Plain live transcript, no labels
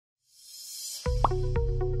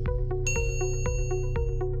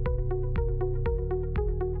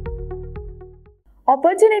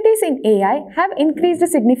Opportunities in AI have increased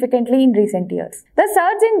significantly in recent years. The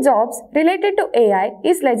surge in jobs related to AI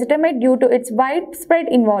is legitimate due to its widespread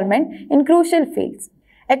involvement in crucial fields.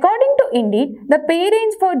 According to Indeed, the pay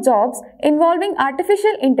range for jobs involving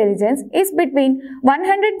artificial intelligence is between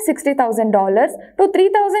 $160,000 to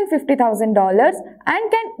 $350,000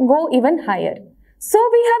 and can go even higher. So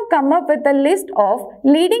we have come up with a list of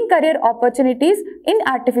leading career opportunities in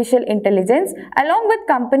artificial intelligence along with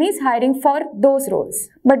companies hiring for those roles.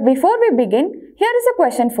 But before we begin, here is a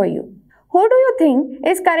question for you. Who do you think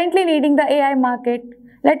is currently leading the AI market?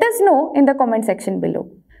 Let us know in the comment section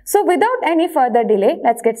below. So without any further delay,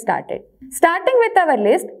 let's get started. Starting with our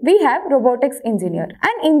list, we have Robotics Engineer.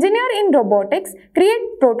 An engineer in robotics creates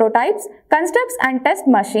prototypes, constructs and tests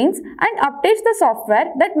machines and updates the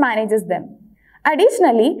software that manages them.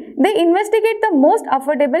 Additionally, they investigate the most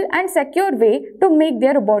affordable and secure way to make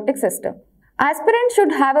their robotic system. Aspirants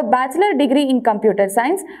should have a bachelor degree in computer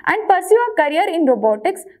science and pursue a career in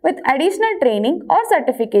robotics with additional training or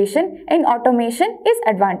certification in automation is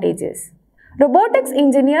advantageous. Robotics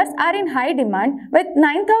engineers are in high demand with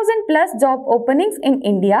 9,000 plus job openings in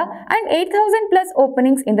India and 8,000 plus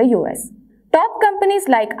openings in the US. Top companies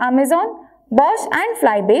like Amazon, Bosch and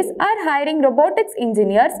Flybase are hiring robotics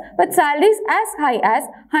engineers with salaries as high as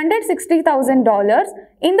 $160,000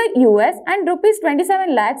 in the US and Rs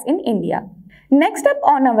 27 lakhs in India. Next up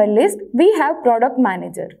on our list, we have Product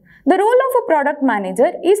Manager. The role of a product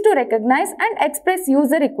manager is to recognize and express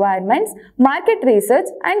user requirements, market research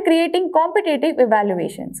and creating competitive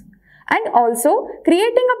evaluations. And also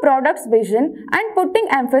creating a product's vision and putting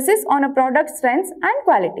emphasis on a product's strengths and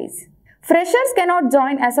qualities. Freshers cannot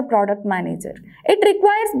join as a product manager. It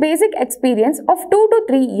requires basic experience of 2 to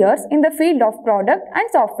 3 years in the field of product and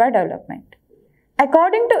software development.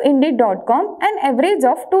 According to Indeed.com, an average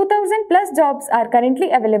of 2,000 plus jobs are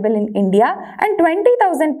currently available in India and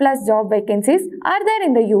 20,000 plus job vacancies are there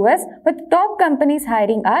in the US with top companies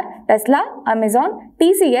hiring are Tesla, Amazon,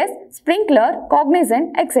 TCS, Sprinkler,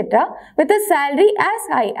 Cognizant, etc. with a salary as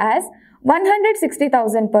high as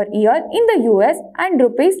 $160,000 per year in the US and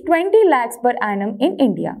Rs 20 lakhs per annum in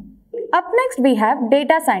India. Up next we have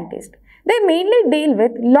Data Scientist. They mainly deal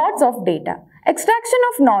with lots of data. Extraction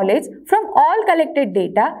of knowledge from all collected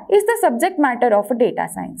data is the subject matter of data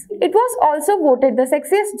science. It was also voted the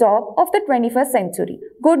sexiest job of the 21st century.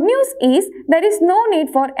 Good news is there is no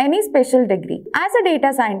need for any special degree. As a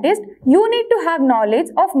data scientist, you need to have knowledge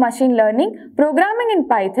of machine learning, programming in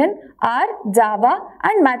Python, R, Java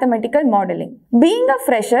and mathematical modeling. Being a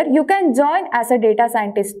fresher, you can join as a data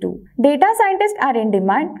scientist too. Data scientists are in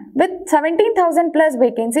demand with 17,000 plus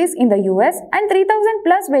vacancies in the US and 3,000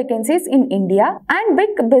 plus vacancies in India. And big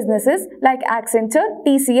businesses like Accenture,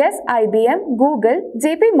 TCS, IBM, Google,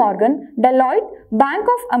 JP Morgan, Deloitte, Bank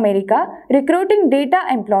of America recruiting data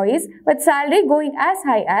employees with salary going as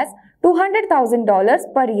high as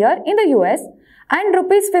 $200,000 per year in the US and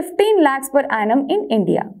Rs 15 lakhs per annum in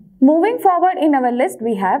India. Moving forward in our list,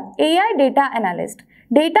 we have AI Data Analyst.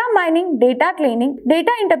 Data mining, data cleaning,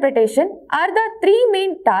 data interpretation are the three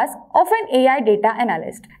main tasks of an AI data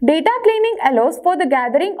analyst. Data cleaning allows for the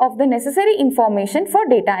gathering of the necessary information for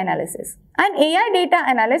data analysis. An AI data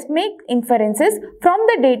analyst makes inferences from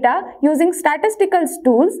the data using statistical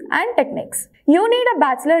tools and techniques. You need a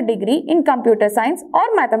bachelor degree in computer science or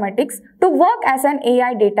mathematics to work as an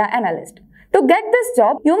AI data analyst. To get this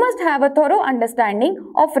job, you must have a thorough understanding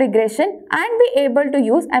of regression and be able to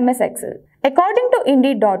use MS Excel. According to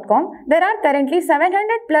Indeed.com, there are currently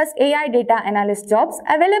 700 plus AI data analyst jobs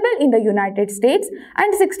available in the United States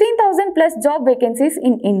and 16,000 plus job vacancies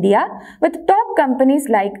in India with top companies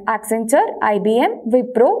like Accenture, IBM,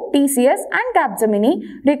 Wipro, TCS and Capgemini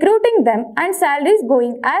recruiting them and salaries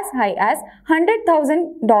going as high as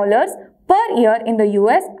 $100,000 per year in the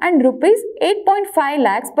US and Rs 8.5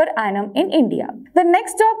 lakhs per annum in India. The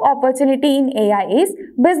next job opportunity in AI is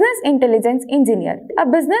Business Intelligence Engineer. A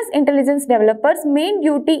business intelligence developer's main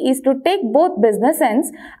duty is to take both business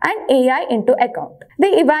sense and AI into account.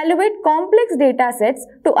 They evaluate complex data sets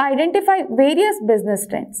to identify various business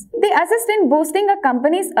trends. They assist in boosting a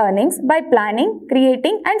company's earnings by planning,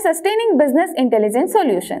 creating and sustaining business intelligence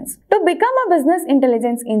solutions. To become a business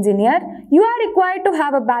intelligence engineer, you are required to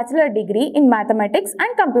have a bachelor degree in mathematics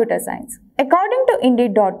and computer science. According to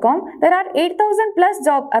Indeed.com, there are 8,000 plus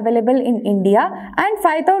jobs available in India and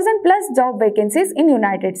 5,000 plus job vacancies in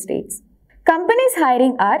United States. Companies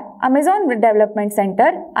hiring are Amazon Development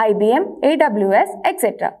Center, IBM, AWS,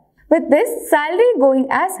 etc. With this, salary going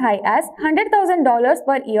as high as $100,000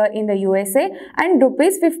 per year in the USA and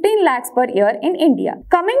rupees 15 lakhs per year in India.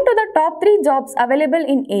 Coming to the top 3 jobs available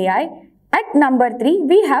in AI, at number 3,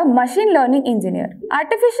 we have Machine Learning Engineer.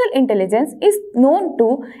 Artificial intelligence is known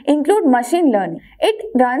to include machine learning. It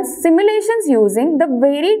runs simulations using the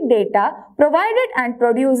varied data provided and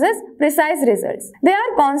produces precise results. They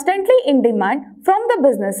are constantly in demand from the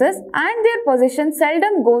businesses and their position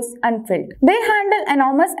seldom goes unfilled. They handle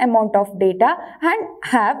enormous amount of data and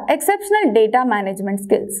have exceptional data management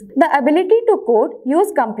skills. The ability to code,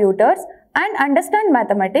 use computers, and understand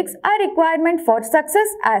mathematics are requirement for success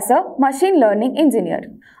as a machine learning engineer.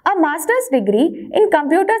 A master's degree in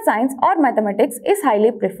computer science or mathematics is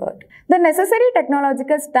highly preferred. The necessary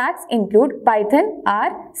technological stacks include Python,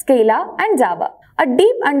 R, Scala, and Java. A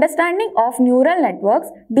deep understanding of neural networks,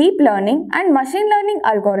 deep learning, and machine learning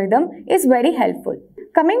algorithm is very helpful.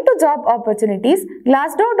 Coming to job opportunities,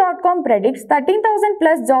 Glassdoor.com predicts 13,000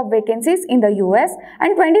 plus job vacancies in the US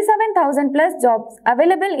and 27,000 plus jobs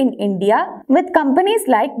available in India, with companies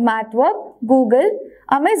like MathWork, Google,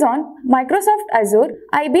 Amazon, Microsoft Azure,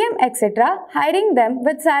 IBM, etc. hiring them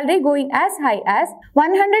with salary going as high as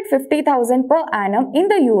 150,000 per annum in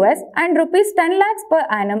the US and rupees 10 lakhs per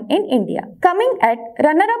annum in India. Coming at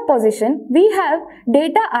runner-up position, we have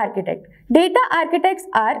Data Architect. Data architects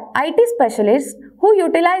are IT specialists who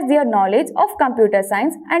utilize their knowledge of computer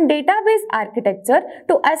science and database architecture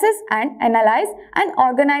to assess and analyze an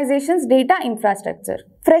organization's data infrastructure.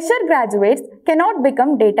 Fresher graduates cannot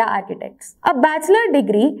become data architects. A bachelor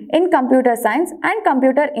degree in computer science and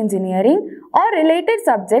computer engineering or related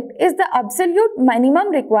subject is the absolute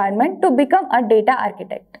minimum requirement to become a data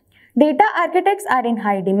architect. Data architects are in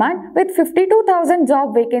high demand with 52,000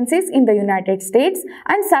 job vacancies in the United States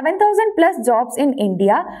and 7,000 plus jobs in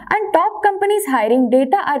India, and top companies hiring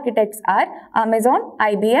data architects are Amazon,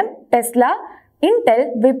 IBM, Tesla,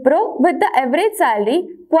 Intel, Wipro, with the average salary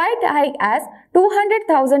quite high as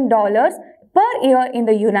 $200,000 per year in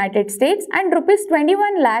the United States and rupees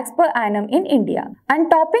 21 lakhs per annum in India. And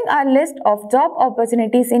topping our list of job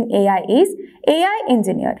opportunities in AI is AI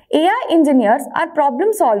Engineer. AI engineers are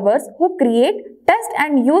problem solvers who create, test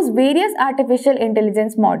and use various artificial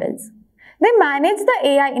intelligence models. They manage the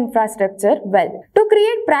AI infrastructure well. To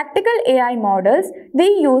create practical AI models, they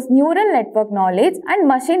use neural network knowledge and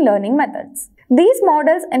machine learning methods. These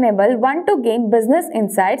models enable one to gain business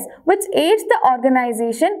insights which aids the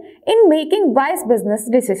organization in making wise business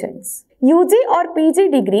decisions. UG or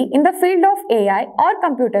PG degree in the field of AI or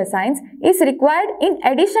computer science is required. In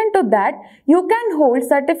addition to that, you can hold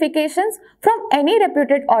certifications from any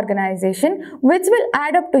reputed organization which will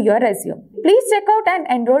add up to your resume. Please check out and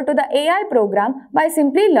enroll to the AI program by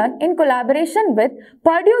Simplilearn in collaboration with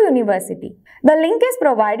Purdue University. The link is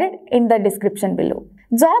provided in the description below.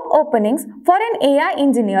 Job openings for an AI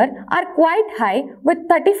engineer are quite high with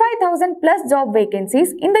 35,000 plus job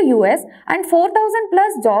vacancies in the US and 4,000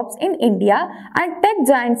 plus jobs in India, and tech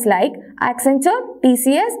giants like Accenture,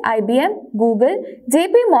 TCS, IBM, Google,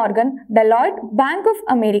 JP Morgan, Deloitte, Bank of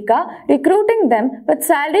America recruiting them with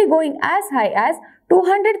salary going as high as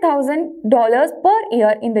 $200,000 per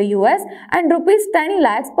year in the US and rupees 10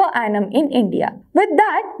 lakhs per annum in India. With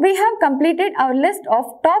that, we have completed our list of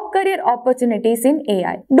top career opportunities in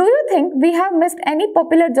AI. Do you think we have missed any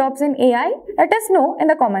popular jobs in AI? Let us know in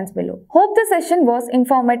the comments below. Hope the session was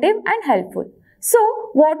informative and helpful. So,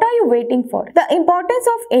 what are you waiting for? The importance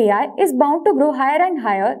of AI is bound to grow higher and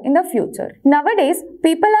higher in the future. Nowadays,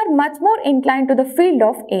 people are much more inclined to the field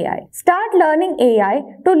of AI. Start learning AI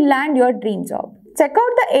to land your dream job. Check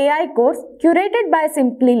out the AI course curated by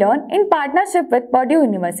Simplilearn in partnership with Purdue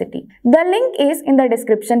University. The link is in the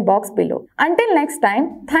description box below. Until next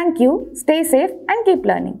time, thank you, stay safe and keep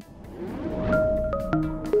learning.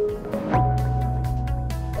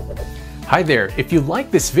 Hi there, if you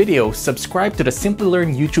like this video, subscribe to the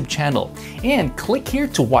Simplilearn YouTube channel and click here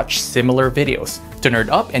to watch similar videos. To nerd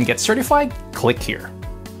up and get certified, click here.